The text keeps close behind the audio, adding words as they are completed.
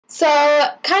So,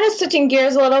 kind of switching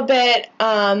gears a little bit,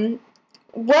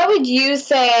 what would you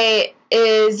say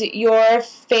is your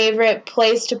favorite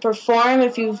place to perform?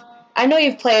 I know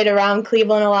you've played around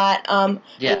Cleveland a lot. What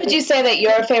Yeah, would you say that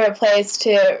your favorite place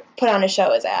to put on a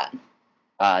show is at?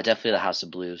 definitely the House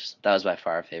of Blues. That was by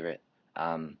far our favorite.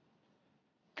 Um,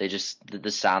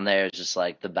 the sound there is just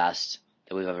like the best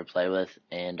that we've ever played with,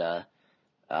 and the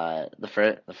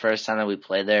first time that we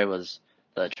played there was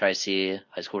the Tri-C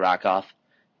High School Rock Off,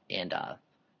 and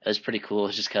it was pretty cool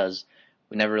just because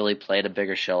we never really played a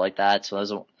bigger show like that. So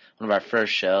one of our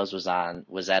first shows was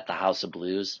at the House of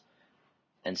Blues,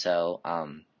 and so I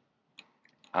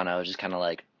don't know, it just kind of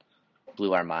like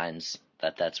blew our minds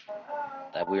that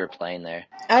we were playing there.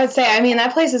 I would say, I mean,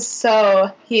 that place is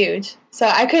so huge. So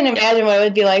I couldn't Yeah, imagine what it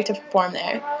would be like to perform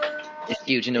there. it's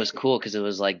huge, and it was cool because it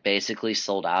was like basically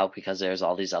sold out because there's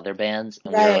all these other bands,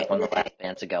 and we were Right. like one of the last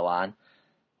bands to go on.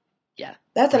 Yeah,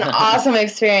 That's an awesome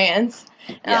experience.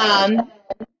 yeah, it was. Um,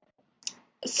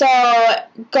 so,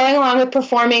 going along with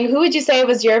performing, who would you say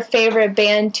was your favorite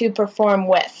band to perform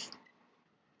with?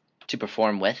 To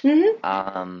perform with. Hmm.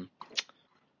 Um,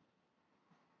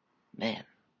 man,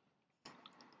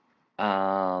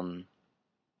 um,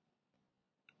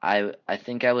 I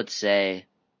think I would say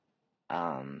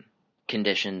um,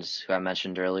 Conditions, who I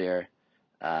mentioned earlier.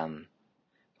 Um,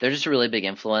 they're just a really big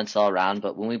influence all around.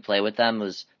 But when we play with them, it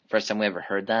was the first time we ever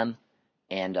heard them,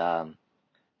 and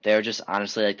they were just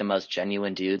honestly like the most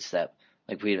genuine dudes that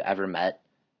like we've ever met.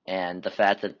 And the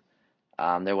fact that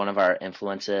they're one of our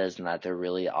influences and that they're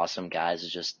really awesome guys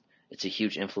is just it's a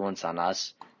huge influence on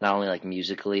us, not only like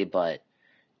musically, but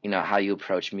how you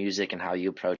approach music and how you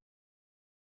approach.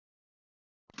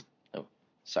 Oh,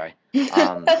 sorry.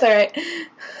 Um, That's all right.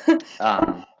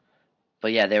 um,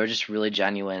 but yeah, they were just really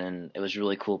genuine, and it was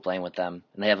really cool playing with them.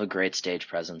 And they have a great stage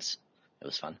presence. It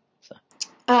was fun. So,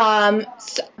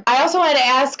 So I also wanted to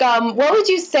ask, what would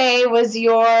you say was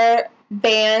your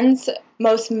band's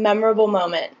most memorable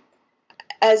moment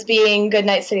as being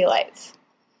Goodnight City Lights?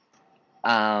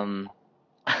 um,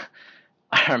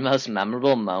 our most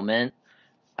memorable moment,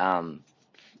 um,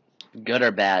 good or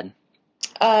bad,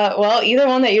 Well, either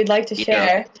one that you'd like to either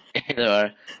share. either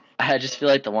or. I just feel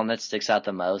like the one that sticks out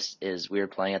the most is we were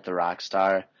playing at the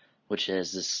Rockstar, which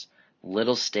is this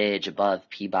little stage above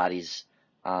Peabody's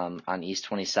on East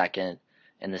 22nd,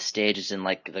 and the stage is in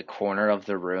like the corner of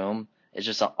the room. It's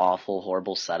just an awful,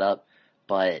 horrible setup,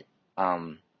 but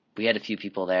um, we had a few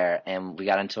people there, and we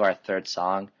got into our third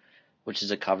song, which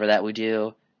is a cover that we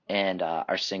do, and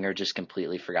our singer just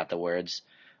completely forgot the words,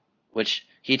 which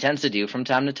he tends to do from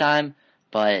time to time,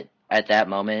 but at that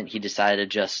moment he decided to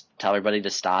just tell everybody to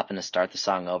stop and to start the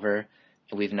song over.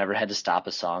 And we've never had to stop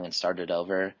a song and start it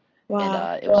over, and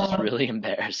Wow. it was just really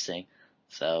embarrassing.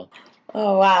 So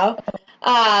Oh, wow.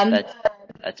 Um, that's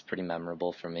that's pretty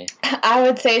memorable for me. I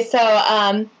would say so.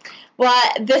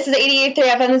 Well, this is 88.3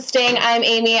 FM The Sting. I'm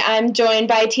Amy. I'm joined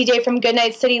by TJ from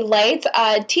Goodnight City Lights.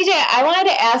 TJ, I wanted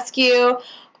to ask you,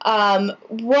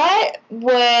 what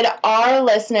would our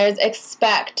listeners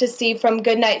expect to see from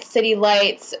Goodnight City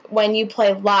Lights when you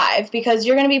play live? Because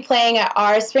you're going to be playing at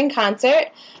our spring concert,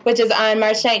 which is on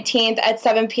March 19th at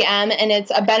 7 p.m., and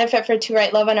it's a benefit for To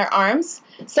Write Love on Our Arms.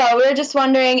 So we were just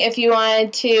wondering if you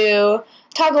wanted to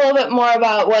talk a little bit more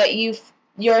about what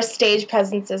your stage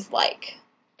presence is like.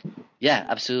 Yeah,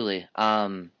 absolutely.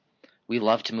 We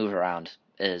love to move around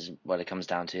is what it comes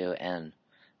down to, and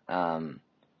um,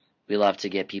 we love to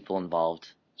get people involved.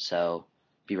 So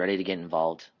be ready to get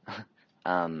involved.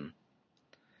 um,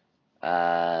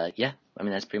 yeah, I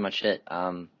mean that's pretty much it.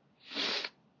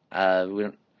 We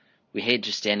don't, we hate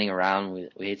just standing around.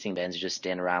 We hate seeing bands who just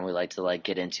stand around. We like to like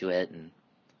get into it and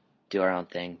do our own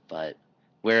thing. But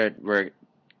we're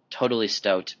totally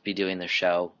stoked to be doing this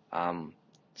show.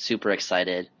 Super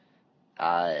excited.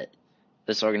 Uh,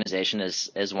 this organization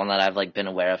is one that I've like been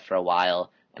aware of for a while,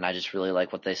 and I just really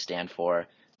like what they stand for.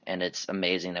 And it's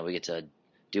amazing that we get to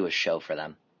do a show for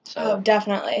them. Oh, So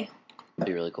definitely. it'd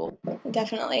be really cool.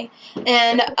 Definitely.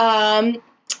 And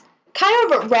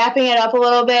kind of wrapping it up a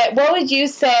little bit, what would you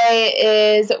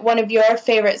say is one of your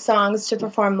favorite songs to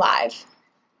perform live?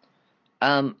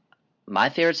 Um, my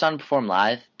favorite song to perform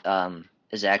live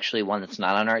is actually one that's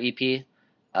not on our EP.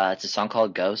 It's a song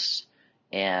called Ghosts,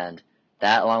 and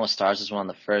that, along with Stars, is one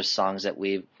of the first songs that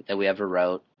we ever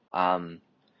wrote. Um,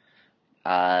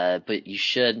 but you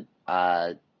should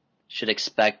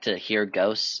expect to hear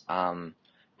Ghosts.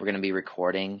 We're gonna be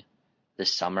recording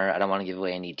this summer. I don't want to give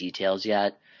away any details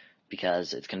yet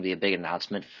because it's gonna be a big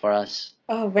announcement for us.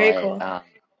 Oh, very But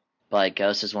cool.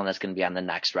 Ghost is one that's gonna be on the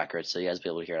next record, so you guys will be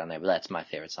able to hear it on there. But that's my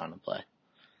favorite song to play.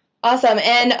 Awesome.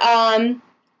 And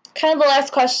kind of the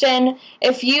last question.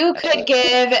 If you could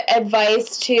give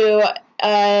advice to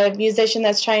a musician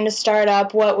that's trying to start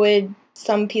up, what would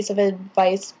some piece of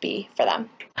advice be for them?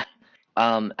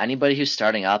 Anybody who's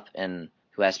starting up and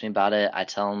who asks me about it, I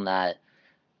tell them that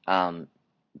um,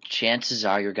 chances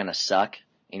are you're gonna suck,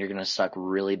 and you're gonna suck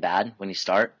really bad when you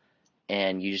start,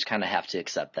 and you just kind of have to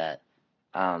accept that,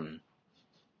 and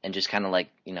just kind of like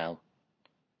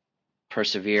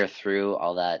persevere through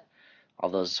all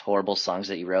those horrible songs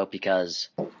that you wrote, because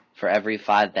for every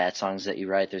 5 bad songs that you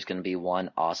write, there's gonna be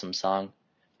one awesome song,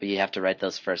 but you have to write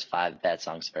those first 5 bad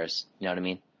songs first. You know what I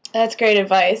mean? That's great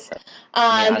advice.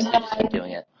 I mean, honestly, just keep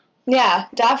doing it. Yeah,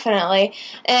 definitely.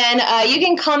 And you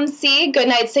can come see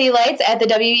Goodnight City Lights at the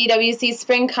WEWC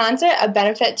Spring Concert, a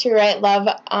benefit to Write Love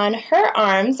on Her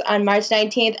Arms on March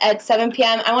 19th at 7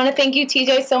 p.m. I want to thank you,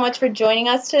 TJ, so much for joining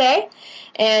us today,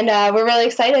 and we're really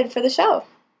excited for the show.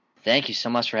 Thank you so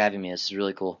much for having me. This is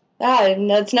really cool.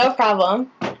 That's no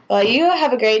problem. Well, you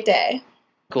have a great day.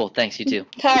 Cool. Thanks. You too.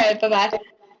 All right, bye-bye.